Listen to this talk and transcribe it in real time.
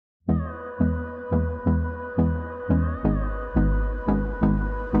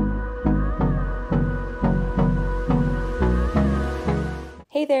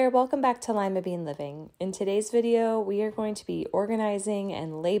Hey there, welcome back to Limabean Living. In today's video, we are going to be organizing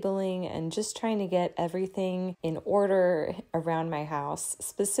and labeling and just trying to get everything in order around my house,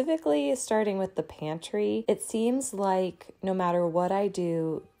 specifically starting with the pantry. It seems like no matter what I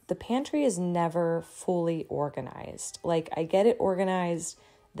do, the pantry is never fully organized. Like, I get it organized,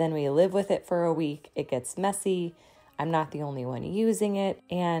 then we live with it for a week, it gets messy, I'm not the only one using it,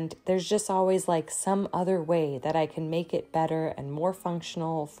 and there's just always like some other way that I can make it better and more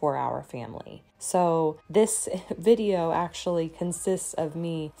functional for our family. So this video actually consists of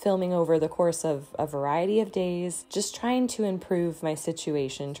me filming over the course of a variety of days, just trying to improve my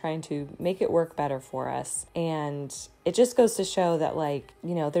situation, trying to make it work better for us. And it just goes to show that, like,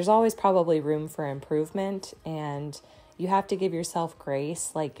 you know, there's always probably room for improvement, and you have to give yourself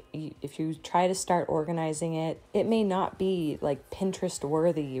grace. Like, if you try to start organizing it, it may not be like Pinterest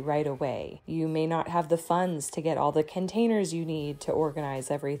worthy right away. You may not have the funds to get all the containers you need to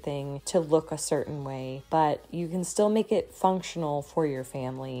organize everything to look a certain way, but you can still make it functional for your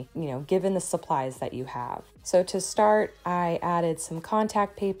family, you know, given the supplies that you have. So to start, I added some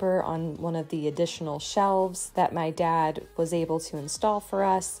contact paper on one of the additional shelves that my dad was able to install for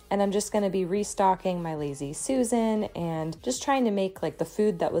us. And I'm just going to be restocking my Lazy Susan and just trying to make like the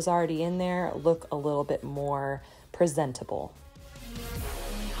food that was already in there look a little bit more presentable.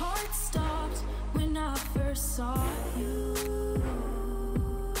 My heart stopped when I first saw you.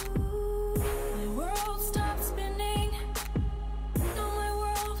 My world stopped spinning. Now my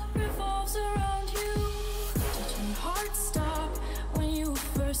world revolves around you. Did your heart stop when you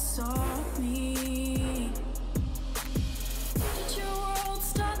first saw me? Did your world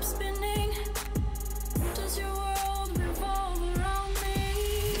stop spinning? Does your world revolve around me?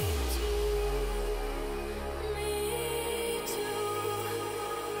 Me too.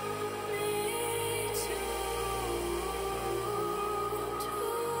 Me too.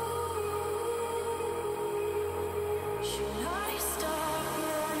 Should I stop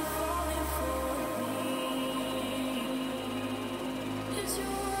or falling for me? Is your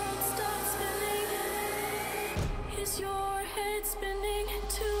world stop spinning? Is your head spinning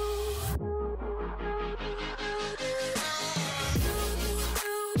too?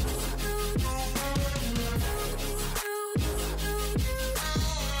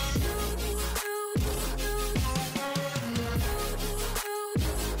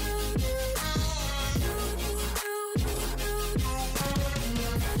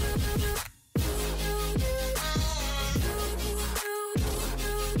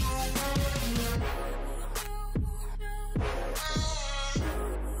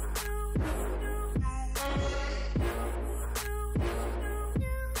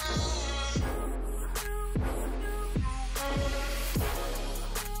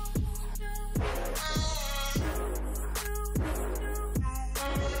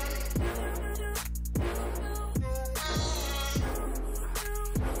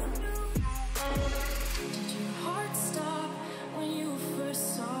 Did your heart stop when you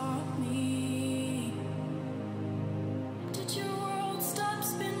first saw me? Did your world stop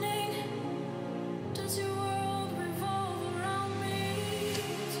spinning? Does your world revolve around me?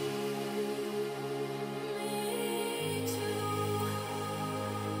 Me too.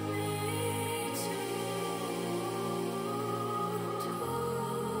 Me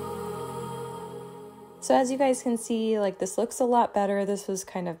So as you guys can see, like, this looks a lot better. This was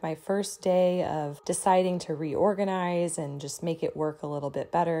kind of my first day of deciding to reorganize and just make it work a little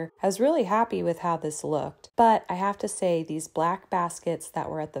bit better. I was really happy with how this looked, but I have to say these black baskets that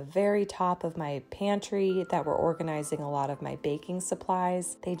were at the very top of my pantry that were organizing a lot of my baking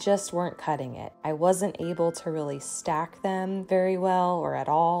supplies, they just weren't cutting it. I wasn't able to really stack them very well or at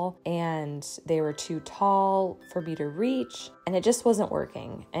all, and they were too tall for me to reach, and it just wasn't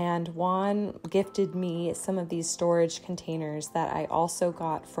working. And Juan gifted me some of these storage containers that I also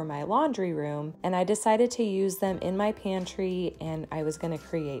got for my laundry room, and I decided to use them in my pantry, and I was going to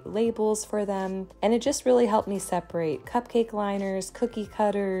create labels for them, and it just really helped me separate cupcake liners, cookie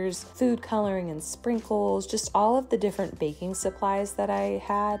cutters, food coloring and sprinkles, just all of the different baking supplies that I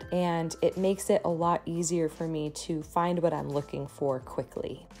had, and it makes it a lot easier for me to find what I'm looking for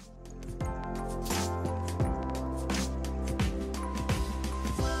quickly.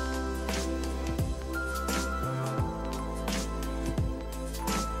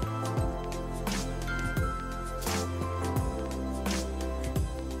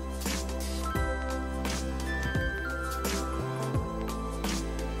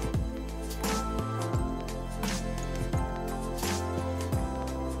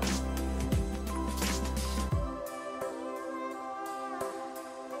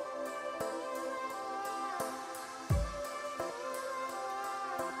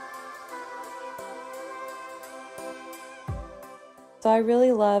 So I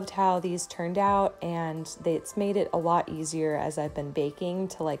really loved how these turned out, and it's made it a lot easier as I've been baking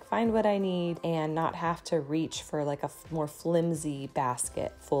to like find what I need and not have to reach for like a more flimsy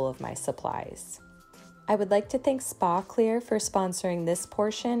basket full of my supplies. I would like to thank Spa Clear for sponsoring this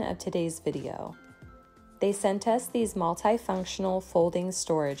portion of today's video. They sent us these multifunctional folding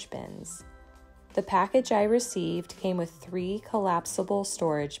storage bins. The package I received came with 3 collapsible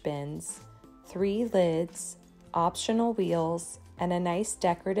storage bins, 3 lids, optional wheels, and a nice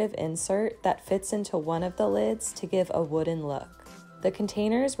decorative insert that fits into one of the lids to give a wooden look. The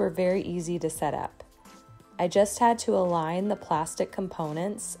containers were very easy to set up. I just had to align the plastic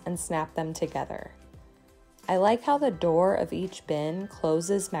components and snap them together. I like how the door of each bin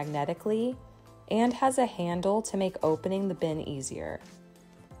closes magnetically and has a handle to make opening the bin easier.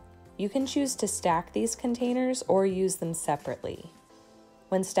 You can choose to stack these containers or use them separately.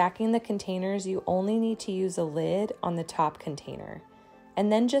 When stacking the containers, you only need to use a lid on the top container, and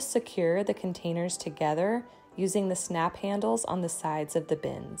then just secure the containers together using the snap handles on the sides of the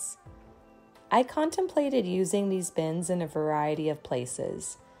bins. I contemplated using these bins in a variety of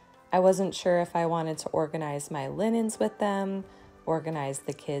places. I wasn't sure if I wanted to organize my linens with them, organize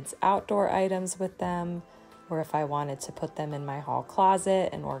the kids' outdoor items with them, or if I wanted to put them in my hall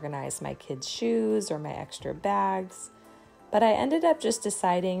closet and organize my kids' shoes or my extra bags. But I ended up just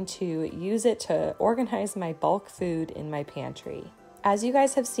deciding to use it to organize my bulk food in my pantry. As you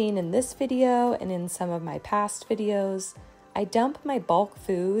guys have seen in this video and in some of my past videos, I dump my bulk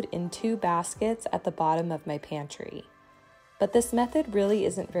food in 2 baskets at the bottom of my pantry. But this method really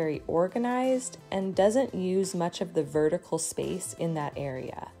isn't very organized and doesn't use much of the vertical space in that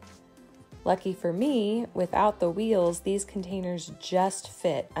area. Lucky for me, without the wheels, these containers just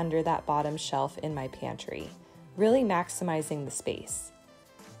fit under that bottom shelf in my pantry, really maximizing the space.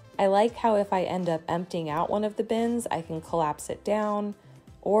 I like how if I end up emptying out one of the bins, I can collapse it down,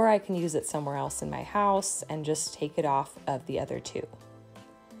 or I can use it somewhere else in my house and just take it off of the other 2.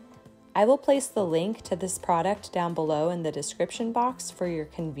 I will place the link to this product down below in the description box for your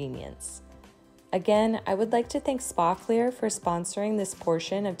convenience. Again, I would like to thank Spa Clear for sponsoring this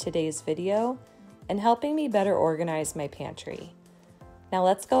portion of today's video and helping me better organize my pantry. Now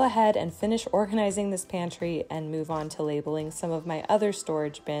let's go ahead and finish organizing this pantry and move on to labeling some of my other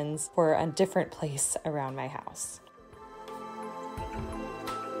storage bins for a different place around my house.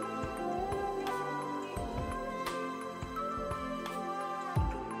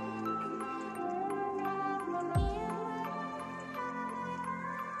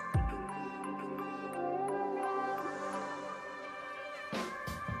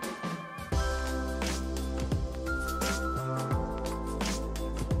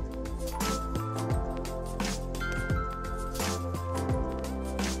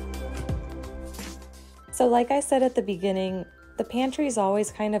 So like I said at the beginning, the pantry is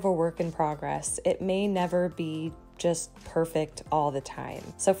always kind of a work in progress. It may never be just perfect all the time.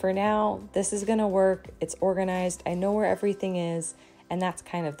 So for now, this is gonna work. It's organized. I know where everything is, and that's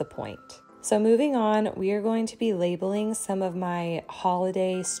kind of the point. So moving on, we are going to be labeling some of my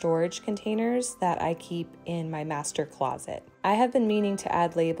holiday storage containers that I keep in my master closet. I have been meaning to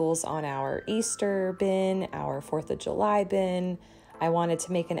add labels on our Easter bin, our 4th of July bin. I wanted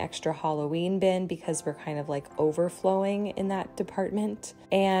to make an extra Halloween bin because we're kind of like overflowing in that department.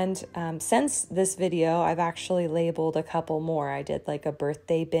 And since this video, I've actually labeled a couple more. I did like a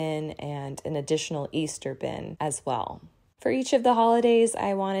birthday bin and an additional Easter bin as well. For each of the holidays,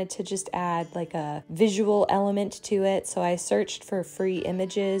 I wanted to just add like a visual element to it. So I searched for free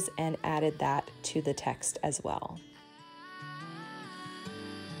images and added that to the text as well.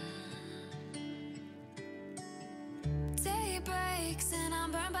 And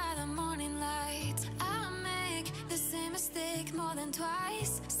I'm burned by the morning light. I make the same mistake more than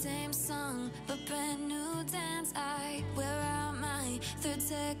twice. Same song, but brand new dance. I wear out my 3rd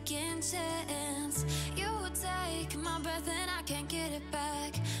second chance. You take my breath and I can't get it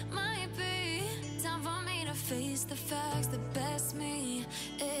back. Might be time for me to face the facts. The best me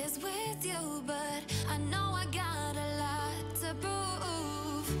is with you, but I know I got a lot to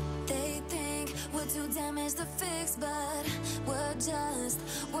prove. They think we're too damaged to fix, but we're just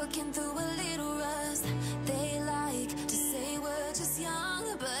working through a little rust. They like to say we're just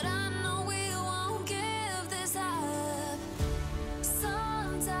young, but I know we won't give this up.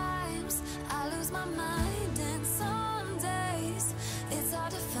 Sometimes I lose my mind, and some days it's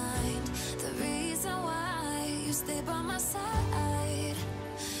hard to find the reason why you stay by my side.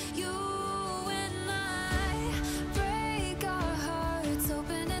 You and I break our hearts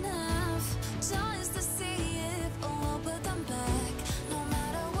open in half just to see if we'll put them back. No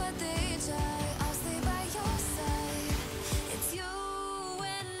matter what they try, I'll stay by your side. It's you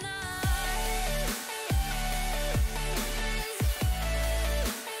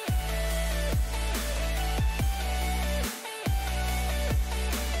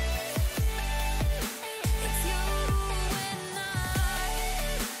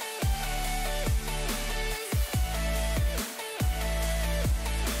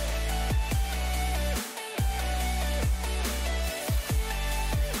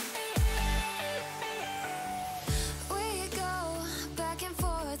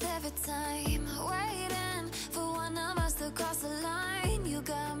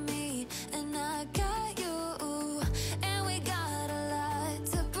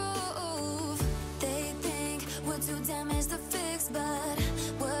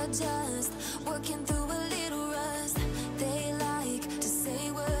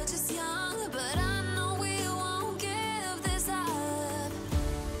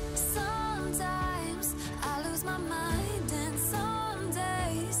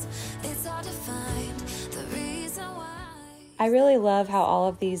I really love how all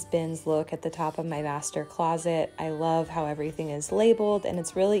of these bins look at the top of my master closet. I love how everything is labeled, and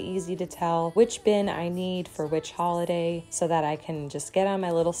it's really easy to tell which bin I need for which holiday so that I can just get on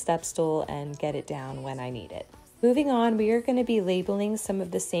my little step stool and get it down when I need it. Moving on, we are going to be labeling some of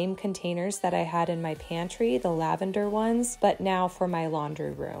the same containers that I had in my pantry, the lavender ones, but now for my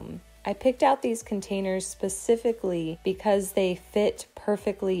laundry room. I picked out these containers specifically because they fit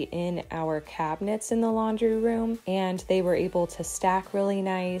perfectly in our cabinets in the laundry room, and they were able to stack really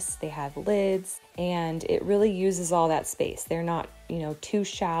nice. They have lids, and it really uses all that space. They're not, too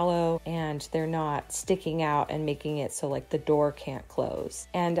shallow, and they're not sticking out and making it so like the door can't close.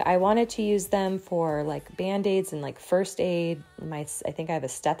 And I wanted to use them for like band-aids and like first aid. I think I have a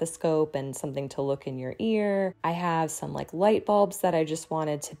stethoscope and something to look in your ear. I have some like light bulbs that I just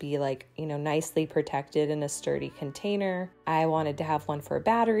wanted to be like, nicely protected in a sturdy container. I wanted to have one for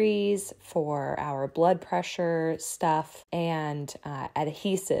batteries, for our blood pressure stuff, and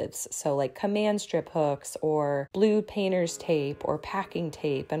adhesives. So like command strip hooks or blue painter's tape or packing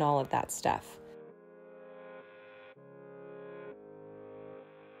tape and all of that stuff.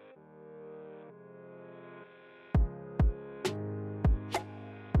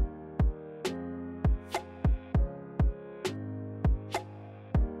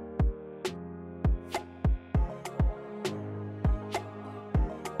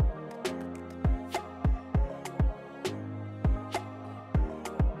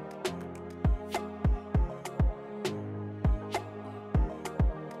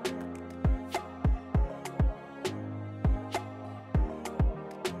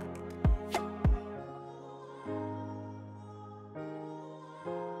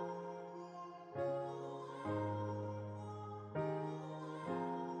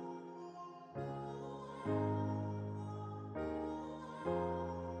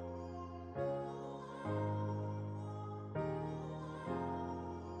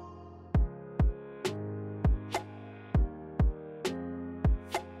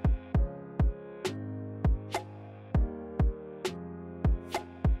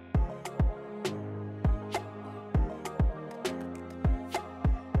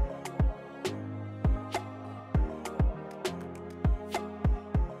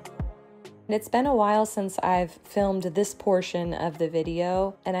 It's been a while since I've filmed this portion of the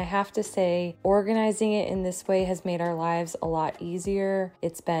video, and I have to say, organizing it in this way has made our lives a lot easier.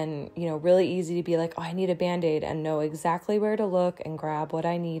 It's been, really easy to be like, oh, I need a Band-Aid, and know exactly where to look and grab what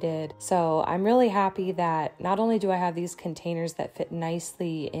I needed. So I'm really happy that not only do I have these containers that fit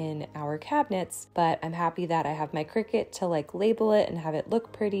nicely in our cabinets, but I'm happy that I have my Cricut to like label it and have it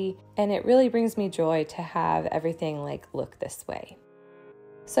look pretty. And it really brings me joy to have everything like look this way.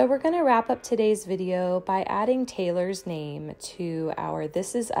 So we're going to wrap up today's video by adding Taylor's name to our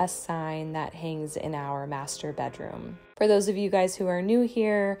This Is Us sign that hangs in our master bedroom. For those of you guys who are new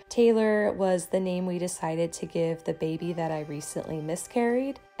here, Taylor was the name we decided to give the baby that I recently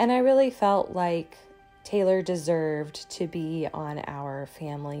miscarried. And I really felt like Taylor deserved to be on our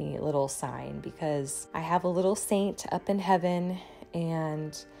family little sign because I have a little saint up in heaven,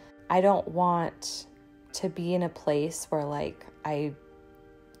 and I don't want to be in a place where like I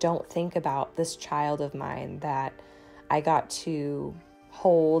don't think about this child of mine that I got to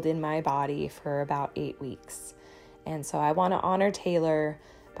hold in my body for about 8 weeks. And so I want to honor Taylor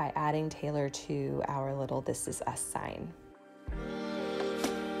by adding Taylor to our little This Is Us sign.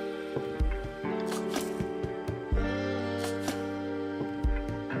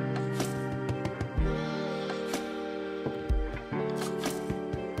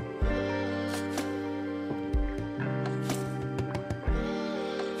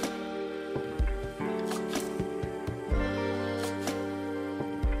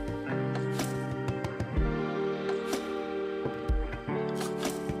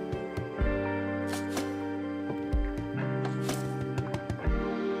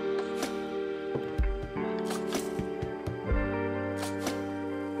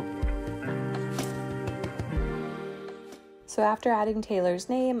 So after adding Taylor's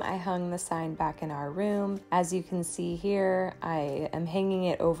name, I hung the sign back in our room. As you can see here, I am hanging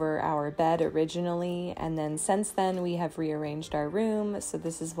it over our bed originally, and then since then we have rearranged our room, so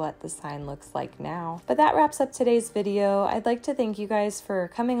this is what the sign looks like now. But that wraps up today's video. I'd like to thank you guys for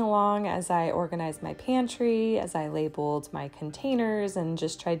coming along as I organized my pantry, as I labeled my containers, and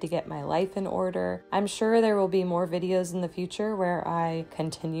just tried to get my life in order. I'm sure there will be more videos in the future where I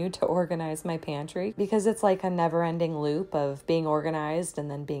continue to organize my pantry, because it's like a never-ending loop of being organized and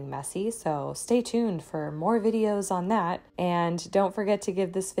then being messy. So stay tuned for more videos on that. And don't forget to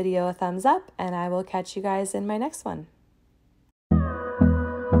give this video a thumbs up, and I will catch you guys in my next one.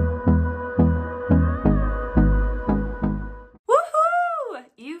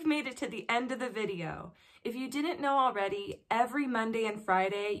 to the end of the video. If you didn't know already, every Monday and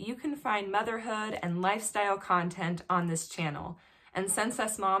Friday, you can find motherhood and lifestyle content on this channel. And since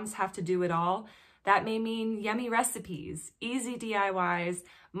us moms have to do it all, that may mean yummy recipes, easy DIYs,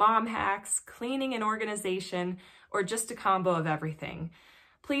 mom hacks, cleaning and organization, or just a combo of everything.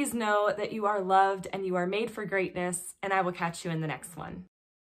 Please know that you are loved and you are made for greatness, and I will catch you in the next one.